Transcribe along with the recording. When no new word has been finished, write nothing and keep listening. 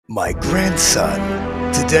My grandson.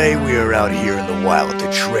 Today we are out here in the wild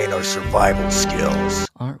to train our survival skills.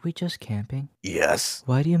 Aren't we just camping? Yes.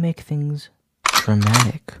 Why do you make things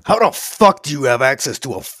dramatic? How the fuck do you have access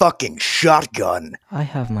to a fucking shotgun? I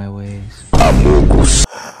have my ways.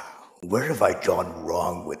 Where have I gone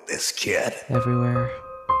wrong with this kid? Everywhere.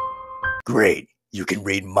 Great, you can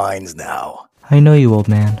read minds now. I know you, old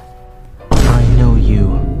man. I know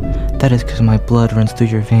you. That is because my blood runs through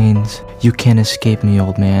your veins. You can't escape me,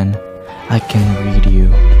 old man. I can read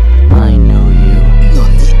you. I know you.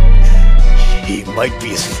 He might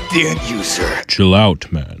be a stand user. Chill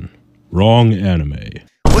out, man. Wrong anime.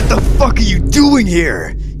 What the fuck are you doing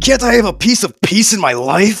here? Can't I have a piece of peace in my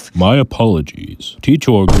life? My apologies. Teach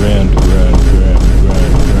your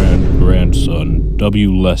grandson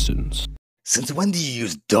W lessons. Since when do you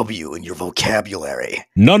use W in your vocabulary?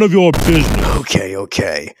 None of your business.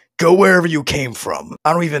 Okay. Go wherever you came from.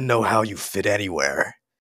 I don't even know how you fit anywhere.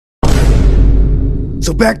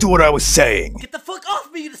 So back to what I was saying. Get the fuck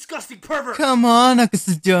off me, you disgusting pervert! Come on,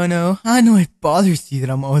 Akasajono. I know it bothers you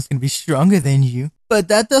that I'm always gonna be stronger than you, but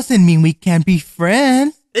that doesn't mean we can't be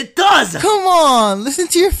friends. It does! Come on, listen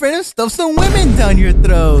to your friend and stuff some women down your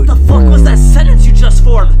throat. What the fuck was that sentence you just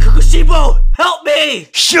formed? Kokushibo, help me!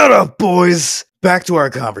 Shut up, boys! Back to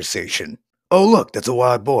our conversation. Oh look, that's a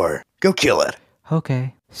wild boar. Go kill it.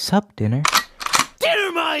 Okay. Sup, dinner?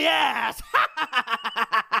 Dinner my ass!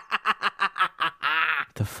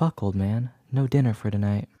 The fuck, old man? No dinner for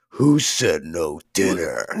tonight. Who said no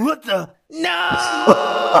dinner? What the? No!